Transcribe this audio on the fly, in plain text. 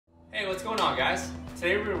Hey, what's going on, guys?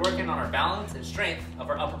 Today we're working on our balance and strength of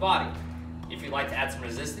our upper body. If you'd like to add some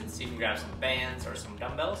resistance, you can grab some bands or some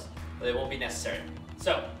dumbbells, but they won't be necessary.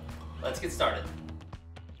 So, let's get started.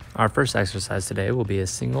 Our first exercise today will be a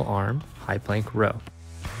single arm high plank row.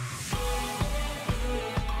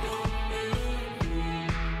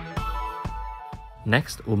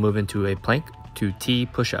 Next, we'll move into a plank to T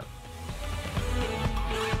push-up.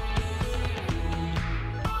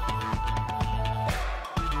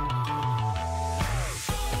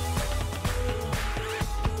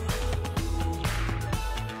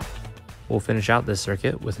 We'll finish out this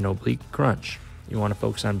circuit with an oblique crunch. You want to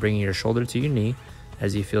focus on bringing your shoulder to your knee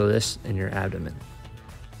as you feel this in your abdomen.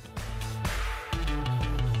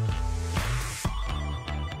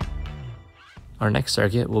 Our next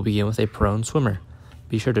circuit will begin with a prone swimmer.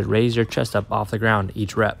 Be sure to raise your chest up off the ground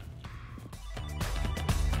each rep.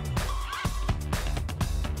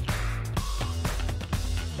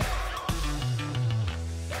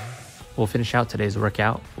 We'll finish out today's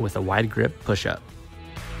workout with a wide grip push-up.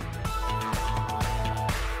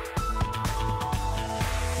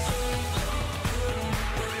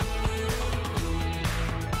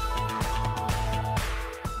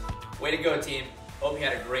 Way to go, team. Hope you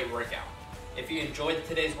had a great workout. If you enjoyed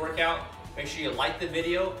today's workout, make sure you like the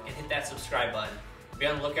video and hit that subscribe button. Be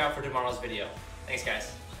on the lookout for tomorrow's video. Thanks,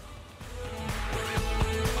 guys.